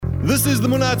This is the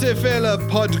Monate Fela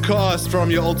podcast from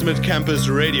your Ultimate Campus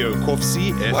Radio,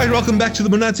 KOFC. Right, welcome back to the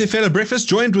Monate Fela Breakfast,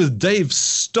 joined with Dave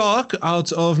Stark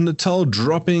out of Natal,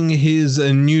 dropping his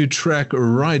new track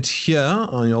right here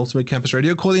on your Ultimate Campus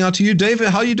Radio. Calling out to you, Dave.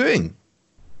 How are you doing?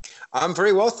 I'm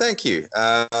very well, thank you.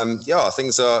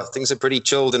 Things are pretty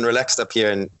chilled and relaxed up here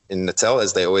in Natal,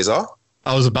 as they always are.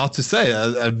 I was about to say,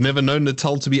 I've never known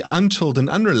Natal to be unchilled and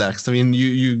unrelaxed. I mean,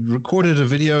 you recorded a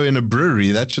video in a brewery.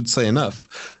 That should say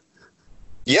enough.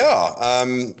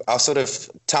 Yeah, our sort of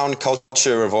town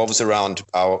culture revolves around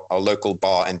our local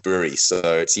bar and brewery, so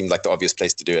it seemed like the obvious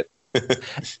place to do it.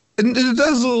 And it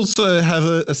does also have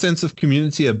a sense of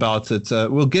community about it.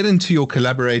 We'll get into your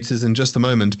collaborators in just a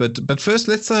moment, but first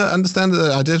let's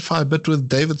identify a bit with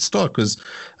David Stark, because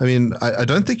I mean, I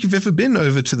don't think you've ever been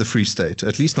over to the Free State,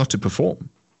 at least not to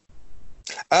perform.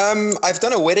 I've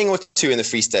done a wedding or two in the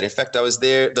Free State. In fact, I was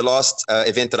there. The last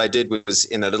event that I did was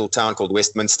in a little town called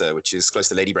Westminster, which is close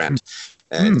to Ladybrand.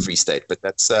 In the Free State, but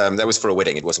that was for a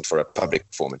wedding. It wasn't for a public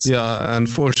performance. Yeah,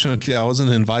 unfortunately, I wasn't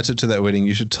invited to that wedding.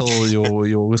 You should tell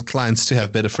your clients to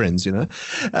have better friends. You know,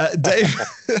 Dave.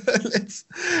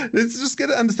 let's just get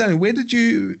an understanding. Where did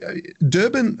you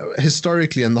Durban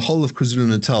historically and the whole of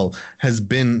KwaZulu-Natal has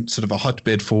been sort of a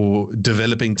hotbed for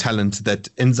developing talent that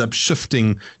ends up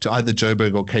shifting to either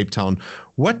Joburg or Cape Town.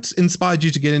 What inspired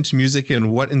you to get into music,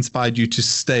 and what inspired you to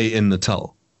stay in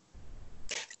Natal?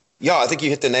 Yeah, I think you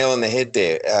hit the nail on the head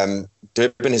there.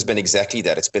 Durban has been exactly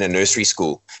that. It's been a nursery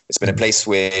school. It's been a place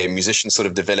where musicians sort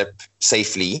of develop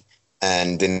safely,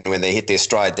 and then when they hit their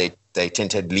stride, they tend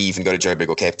to leave and go to Joburg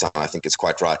or Cape Town. I think it's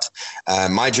quite right.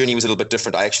 My journey was a little bit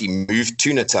different. I actually moved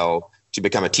to Natal to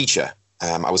become a teacher.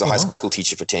 I was a high school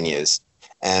teacher for 10 years,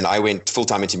 and I went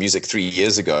full-time into music 3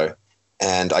 years ago.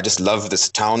 And I just love this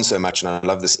town so much, and I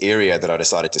love this area that I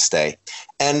decided to stay.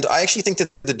 And I actually think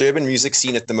that the Durban music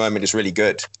scene at the moment is really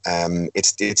good.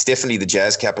 It's definitely the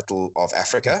jazz capital of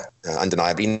Africa,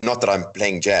 undeniably. Not that I'm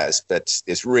playing jazz, but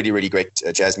there's really, really great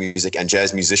jazz music and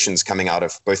jazz musicians coming out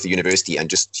of both the university and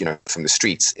just, from the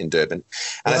streets in Durban.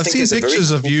 And I've seen pictures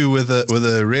of you with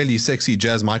a really sexy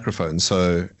jazz microphone,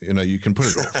 so you can put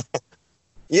it there.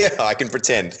 Yeah, I can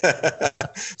pretend.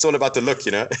 It's all about the look,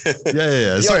 Yeah.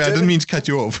 Sorry, I didn't mean to cut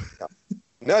you off.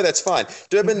 No, that's fine.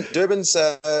 Durban's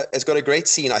has got a great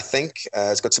scene, I think.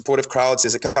 It's got supportive crowds.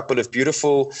 There's a couple of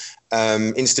beautiful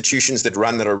institutions that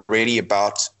are really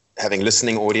about having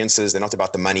listening audiences. They're not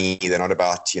about the money. They're not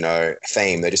about,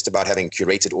 fame. They're just about having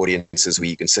curated audiences where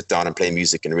you can sit down and play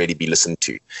music and really be listened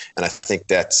to. And I think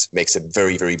that makes a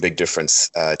very, very big difference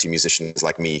to musicians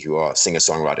like me who are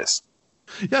singer-songwriters.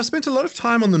 Yeah, I've spent a lot of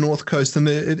time on the North Coast, and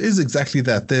it is exactly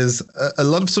that. There's a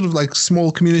lot of sort of like small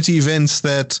community events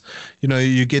that,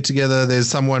 you get together. There's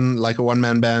someone like a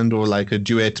one-man band or like a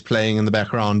duet playing in the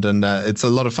background, and it's a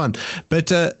lot of fun. But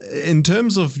in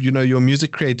terms of, your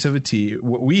music creativity,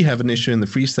 what we have an issue in the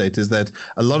Free State is that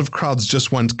a lot of crowds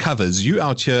just want covers. You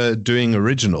out here doing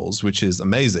originals, which is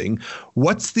amazing.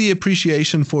 What's the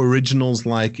appreciation for originals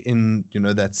like in,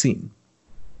 that scene?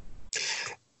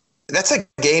 That's a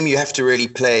game you have to really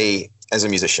play as a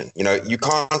musician. You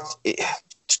can't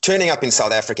turning up in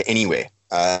South Africa anywhere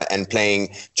and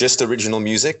playing just original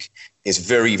music is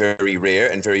very, very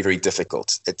rare and very, very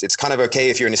difficult. It's kind of okay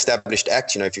if you're an established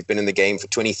act. If you've been in the game for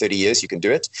 20, 30 years, you can do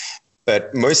it.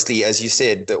 But mostly, as you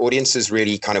said, the audiences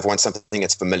really kind of want something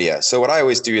that's familiar. So what I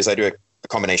always do is I do a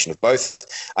combination of both.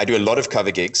 I do a lot of cover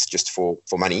gigs just for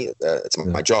money. It's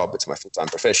my job. It's my full-time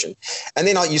profession. And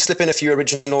then you slip in a few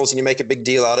originals and you make a big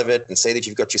deal out of it and say that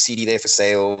you've got your CD there for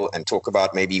sale and talk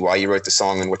about maybe why you wrote the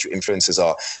song and what your influences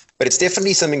are. But it's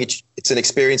definitely something, it's an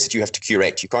experience that you have to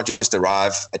curate. You can't just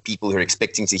arrive at people who are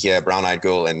expecting to hear Brown Eyed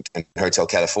Girl and Hotel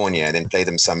California and then play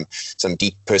them some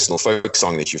deep personal folk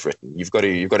song that you've written. You've got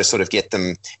to sort of get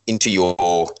them into your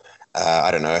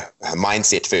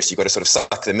mindset first. You've got to sort of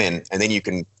suck them in, and then you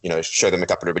can, show them a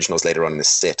couple of originals later on in the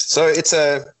set. So it's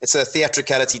a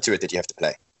theatricality to it that you have to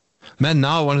play. Man,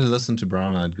 now I want to listen to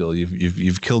Brown Eyed Girl.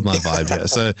 You've killed my vibe here.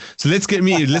 So let's get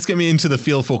me into the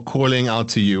feel for Calling Out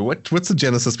to You. What's the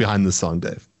genesis behind this song,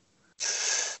 Dave?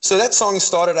 So that song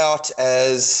started out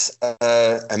as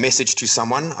a message to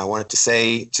someone. I wanted to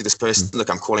say to this person, look,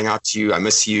 I'm calling out to you. I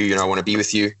miss you. I want to be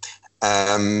with you.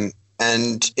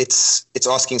 And it's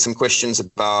asking some questions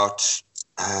about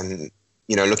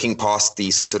looking past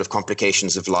these sort of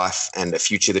complications of life and a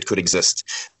future that could exist.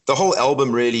 The whole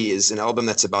album really is an album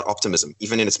that's about optimism.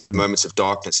 Even in its moments of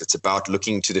darkness, it's about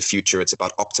looking to the future. It's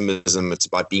about optimism. It's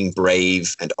about being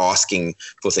brave and asking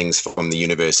for things from the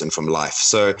universe and from life.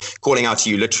 So calling out to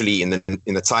you literally in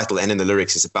the title and in the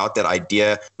lyrics is about that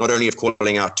idea, not only of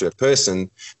calling out to a person,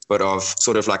 but of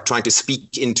sort of like trying to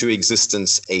speak into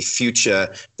existence a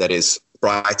future that is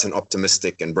bright and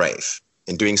optimistic and brave,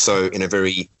 and doing so in a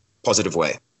very positive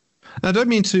way. I don't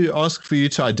mean to ask for you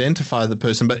to identify the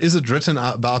person, but is it written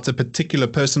about a particular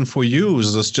person for you? Or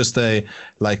is this just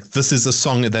this is a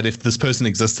song that if this person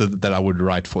existed, that I would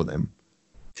write for them?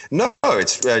 No,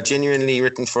 it's genuinely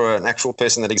written for an actual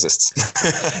person that exists.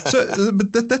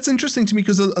 But that's interesting to me,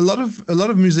 because a lot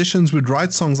of musicians would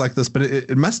write songs like this, but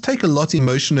it must take a lot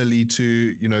emotionally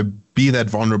to, be that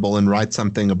vulnerable and write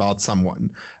something about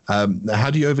someone. How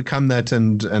do you overcome that,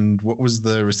 and what was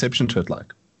the reception to it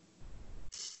like?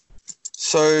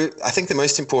 So I think the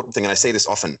most important thing, and I say this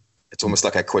often, it's almost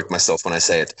like I quote myself when I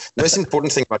say it. The most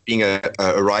important thing about being a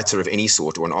writer of any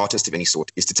sort or an artist of any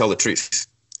sort is to tell the truth.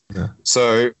 Yeah.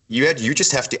 So you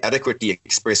just have to adequately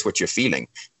express what you're feeling.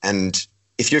 And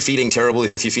if you're feeling terrible,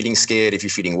 if you're feeling scared, if you're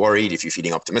feeling worried, if you're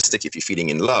feeling optimistic, if you're feeling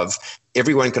in love,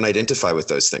 everyone can identify with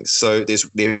those things. So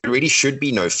there really should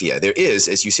be no fear. There is,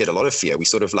 as you said, a lot of fear. We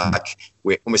sort of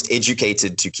we're almost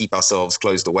educated to keep ourselves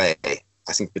closed away,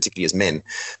 I think particularly as men.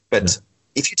 But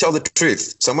if you tell the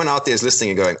truth, someone out there is listening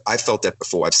and going, I felt that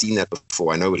before, I've seen that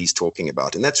before, I know what he's talking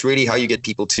about. And that's really how you get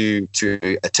people to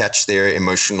attach their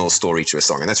emotional story to a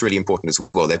song. And that's really important as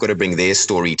well. They've got to bring their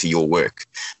story to your work.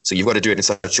 So you've got to do it in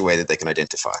such a way that they can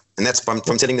identify. And that's from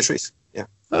telling the truth. Yeah.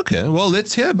 Okay. Well,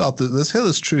 let's hear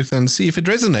this truth and see if it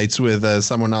resonates with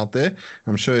someone out there.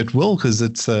 I'm sure it will, because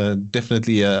it's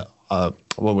definitely what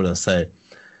would I say?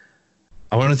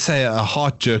 I want to say a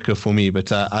heart jerker for me,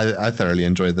 but I thoroughly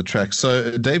enjoyed the track.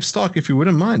 So, Dave Stark, if you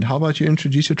wouldn't mind, how about you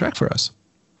introduce your track for us?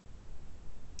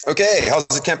 Okay, how's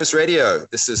it, Campus Radio?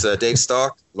 This is Dave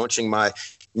Stark launching my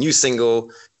new single,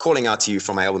 calling out to you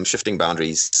from my album Shifting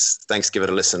Boundaries. Thanks, give it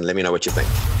a listen. Let me know what you think.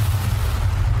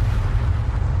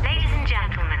 Ladies and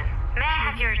gentlemen, may I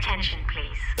have your attention,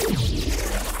 please?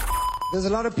 There's a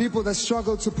lot of people that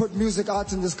struggle to put music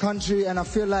out in this country, and I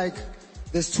feel like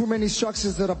there's too many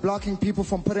structures that are blocking people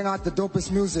from putting out the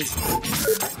dopest music.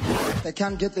 They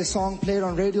can't get their song played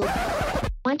on radio.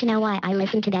 Want to know why I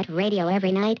listen to that radio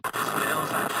every night?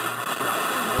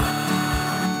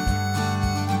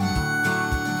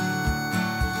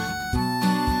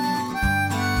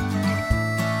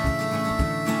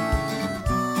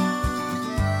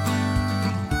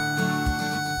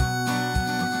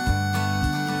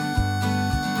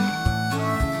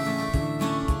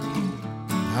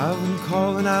 I've been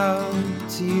calling out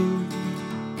to you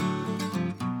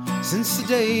since the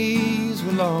days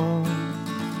were long,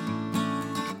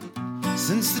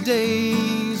 since the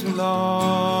days were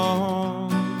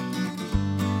long.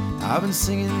 I've been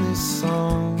singing this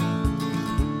song.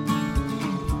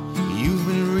 You've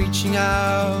been reaching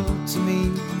out to me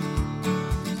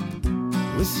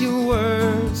with your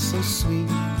words so sweet,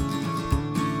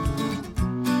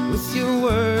 with your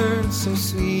words so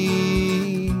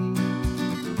sweet.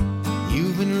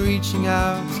 You've been reaching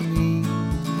out to me,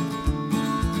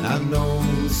 and I know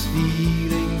this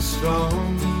feeling's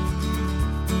strong,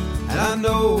 and I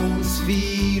know this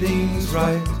feeling's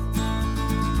right,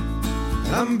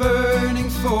 and I'm burning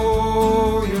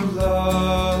for your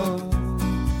love.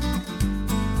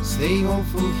 Stay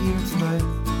hopeful here tonight,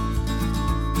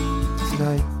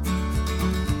 tonight.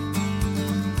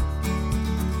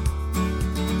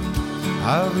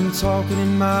 I've been talking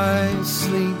in my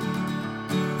sleep.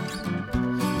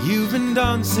 You've been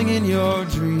dancing in your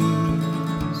dreams.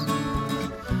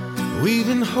 We've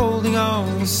been holding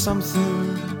on to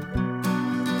something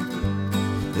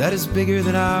that is bigger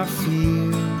than our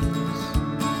fears.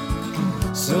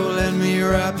 So let me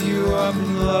wrap you up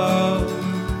in love.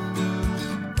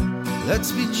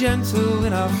 Let's be gentle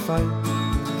in our fight,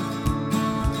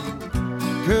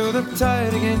 curled up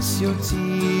tight against your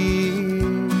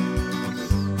tears.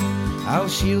 I'll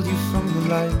shield you from the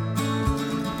light.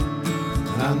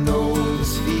 I know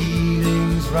this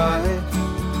feeling's right,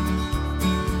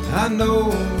 and I know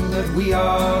that we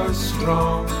are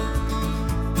strong.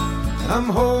 And I'm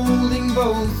holding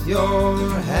both your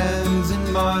hands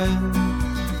in mine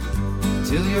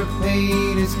till your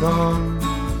pain is gone.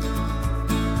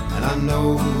 And I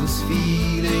know this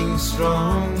feeling's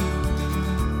strong,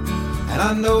 and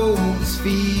I know this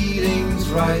feeling's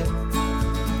right.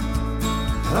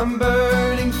 And I'm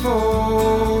burning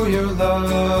for your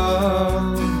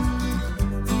love,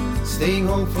 staying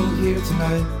hopeful here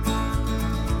tonight.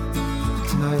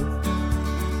 tonight.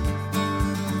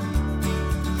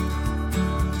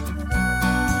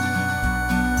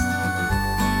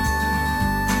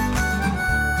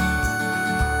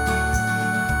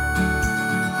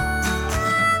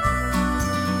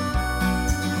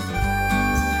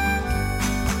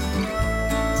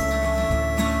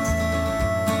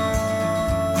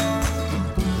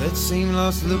 That same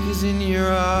lost look is in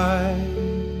your eyes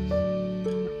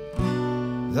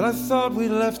that I thought we'd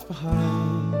left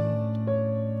behind,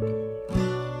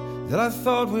 that I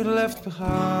thought we'd left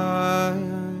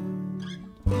behind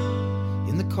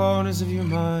in the corners of your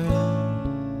mind.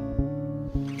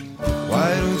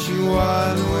 Why don't you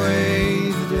while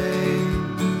away the day?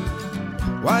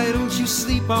 Why don't you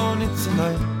sleep on it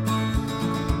tonight?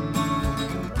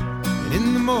 And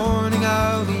in the morning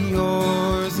I'll be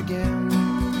yours again.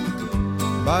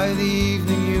 By the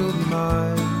evening you'll be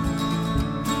mine.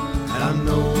 And I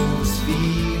know this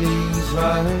feeling's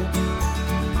right,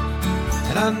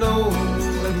 and I know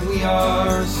that we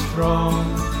are strong.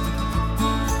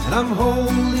 And I'm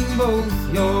holding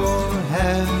both your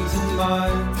hands in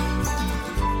mine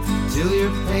till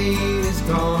your pain is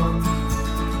gone.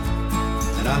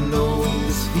 And I know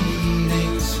this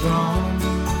feeling's strong,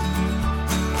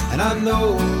 and I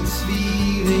know this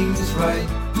feeling's right.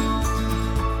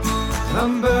 And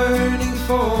I'm burning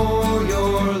for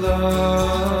your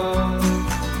love,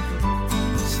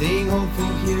 staying hopeful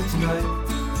here tonight.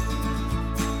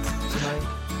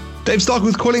 Dave Stark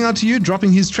with Calling Out to You,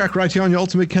 dropping his track right here on your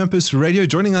Ultimate Campus Radio.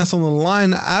 Joining us on the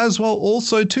line as well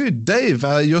also too. Dave,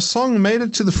 your song made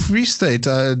it to the Free State.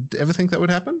 Ever think that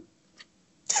would happen?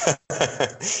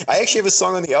 I actually have a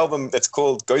song on the album that's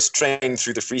called Ghost Train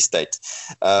Through the Free State.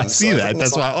 I see that.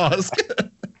 That's why I asked.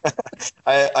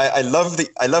 I love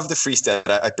the Free State.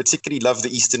 I particularly love the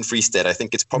Eastern Free State. I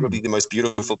think it's probably the most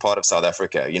beautiful part of South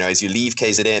Africa. You know, as you leave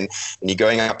KZN and you're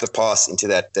going up the pass into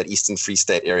that Eastern Free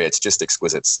State area, it's just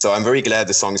exquisite. So I'm very glad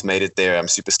the song's made it there. I'm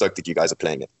super stoked that you guys are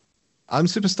playing it. I'm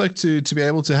super stoked to be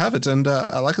able to have it. And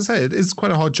like I say, it is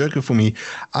quite a hard joker for me.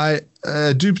 I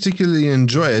do particularly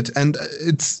enjoy it. And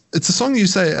it's a song you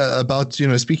say about,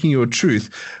 speaking your truth.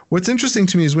 What's interesting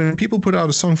to me is when people put out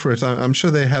a song for it, I'm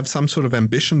sure they have some sort of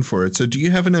ambition for it. So do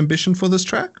you have an ambition for this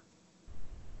track?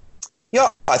 Yeah,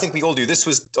 I think we all do. This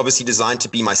was obviously designed to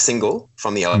be my single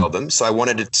from the album, so I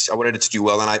wanted it to do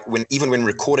well. And even when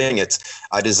recording it,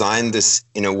 I designed this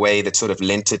in a way that sort of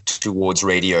lent it towards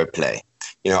radio play.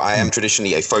 I am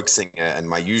traditionally a folk singer, and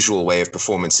my usual way of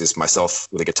performance is myself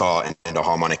with a guitar and a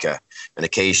harmonica, and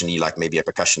occasionally like maybe a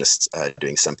percussionist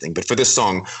doing something. But for this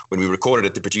song, when we recorded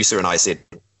it, the producer and I said,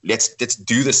 let's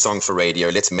do this song for radio.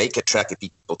 Let's make a track that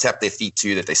people tap their feet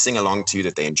to, that they sing along to,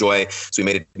 that they enjoy. So we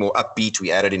made it more upbeat.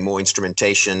 We added in more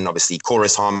instrumentation, obviously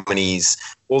chorus harmonies,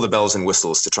 all the bells and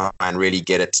whistles to try and really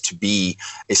get it to be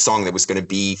a song that was going to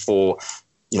be for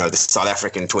the South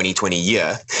African 2020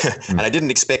 year. And I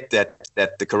didn't expect that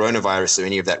the coronavirus or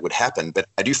any of that would happen. But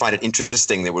I do find it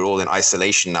interesting that we're all in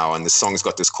isolation now, and the song's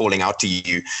got this calling out to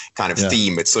you kind of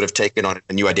theme. It's sort of taken on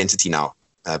a new identity now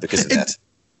because of that.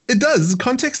 It does.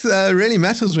 Context really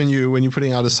matters when you're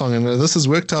putting out a song, and this has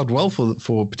worked out well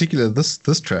for particularly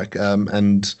this track.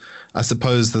 And I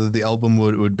suppose the album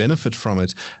would benefit from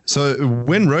it. So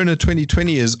when Rona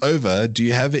 2020 is over, do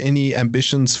you have any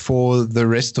ambitions for the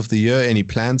rest of the year? Any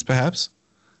plans, perhaps?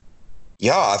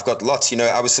 Yeah, I've got lots.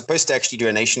 I was supposed to actually do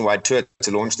a nationwide tour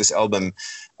to launch this album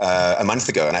a month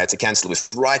ago, and I had to cancel. It was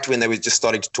right when they were just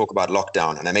starting to talk about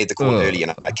lockdown, and I made the call early,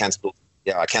 and I cancelled.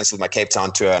 Yeah, I cancelled my Cape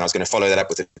Town tour, and I was going to follow that up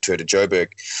with a tour to Joburg.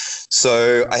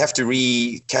 So I have to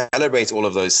recalibrate all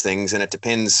of those things, and it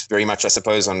depends very much, I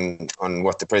suppose, on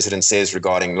what the president says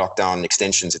regarding lockdown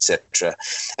extensions, etc.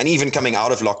 And even coming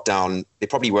out of lockdown, there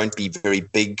probably won't be very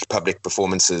big public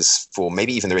performances for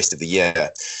maybe even the rest of the year.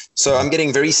 So I'm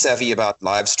getting very savvy about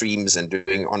live streams and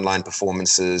doing online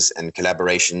performances and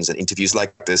collaborations and interviews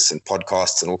like this and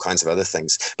podcasts and all kinds of other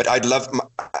things. But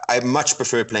I much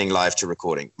prefer playing live to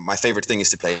recording. My favorite thing is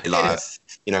to play live,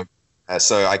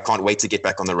 so I can't wait to get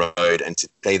back on the road and to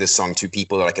play this song to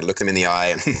people that I can look them in the eye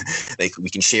and we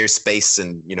can share space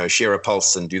and, share a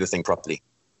pulse and do the thing properly.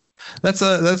 That's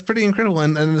pretty incredible.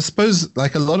 And I suppose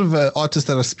like a lot of artists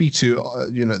that I speak to,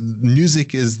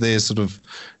 music is their sort of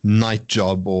night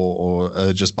job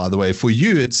or just by the way, for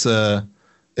you, it's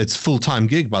full-time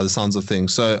gig by the sounds of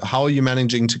things. So how are you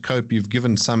managing to cope? You've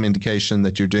given some indication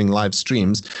that you're doing live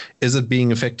streams. Is it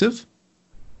being effective?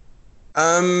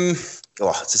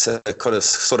 It's a kind of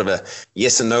sort of a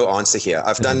yes and no answer here.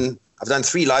 I've I've done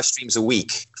 3 live streams a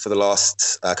week for the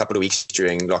last couple of weeks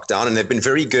during lockdown, and they've been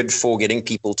very good for getting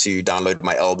people to download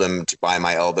my album, to buy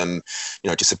my album,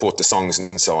 to support the songs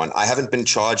and so on. I haven't been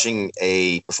charging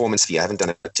a performance fee. I haven't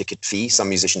done a ticket fee. Some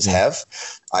musicians have.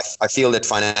 I feel that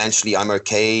financially I'm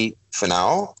okay for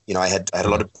now. I had a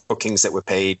lot of bookings that were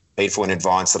paid for in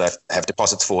advance that I have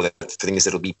deposits for things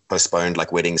that will be postponed,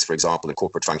 like weddings, for example, and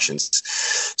corporate functions.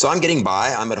 So I'm getting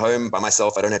by. I'm at home by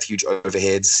myself. I don't have huge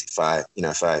overheads. If I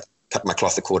cut my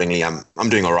cloth accordingly, I'm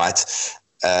doing all right.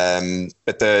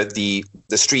 But the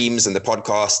streams and the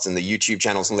podcasts and the YouTube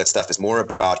channels and all that stuff is more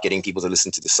about getting people to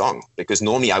listen to the song, because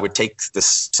normally I would take the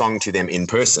song to them in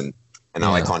person, and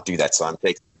now I can't do that. So I'm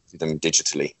taking it to them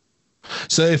digitally.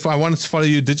 So if I wanted to follow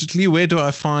you digitally, where do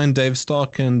I find Dave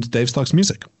Stark and Dave Stark's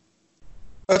music?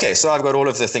 Okay, so I've got all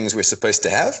of the things we're supposed to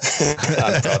have.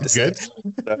 Good.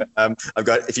 I've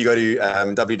got, if you go to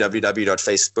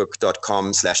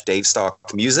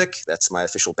www.facebook.com/DaveStarkMusic, that's my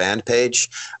official band page.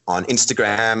 On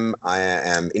Instagram, I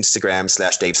am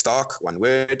Instagram/Dave Stark, one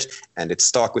word, and it's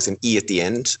Stark with an E at the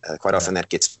end. Quite often that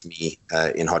gets me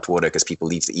in hot water because people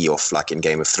leave the E off, like in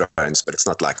Game of Thrones, but it's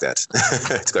not like that.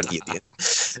 It's got an E at the end.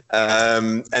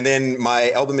 And then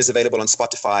my album is available on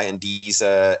Spotify and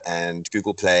Deezer and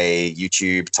Google Play,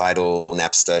 YouTube, Tidal,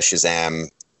 Napster, Shazam,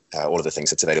 all of the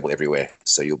things. It's available everywhere.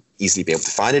 So you'll easily be able to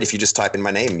find it. If you just type in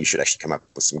my name, you should actually come up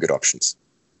with some good options.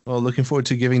 Well, looking forward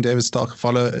to giving David Stark a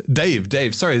follow.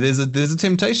 Dave, sorry, there's a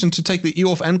temptation to take the E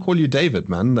off and call you David,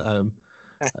 man. Do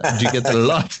you get that a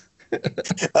lot?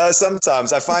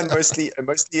 Sometimes. I find mostly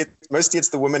it's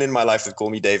the women in my life that call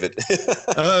me David.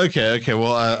 Okay.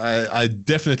 Well, I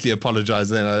definitely apologize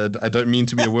then. I don't mean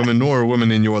to be a woman nor a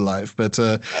woman in your life, but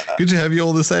good to have you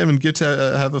all the same and good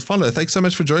to have a follow. Thanks so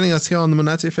much for joining us here on the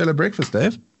Monate Fela Breakfast,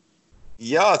 Dave.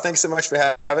 Yeah, thanks so much for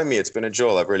having me. It's been a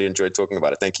joy. I've really enjoyed talking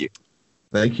about it. Thank you.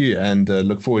 Thank you, and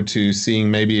look forward to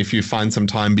seeing maybe if you find some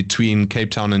time between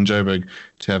Cape Town and Joburg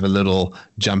to have a little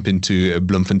jump into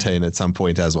Bloemfontein at some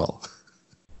point as well.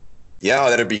 Yeah,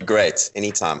 that'd be great.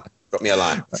 Anytime. Drop me a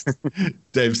line.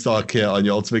 Dave Stark here on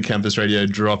your Ultimate Campus Radio,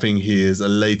 dropping his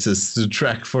latest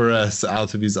track for us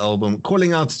out of his album,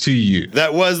 Calling Out to You.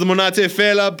 That was the Monate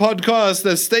Fela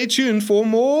podcast. Stay tuned for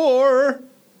more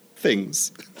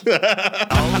things. All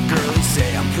the girlies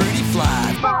say I'm pretty fly.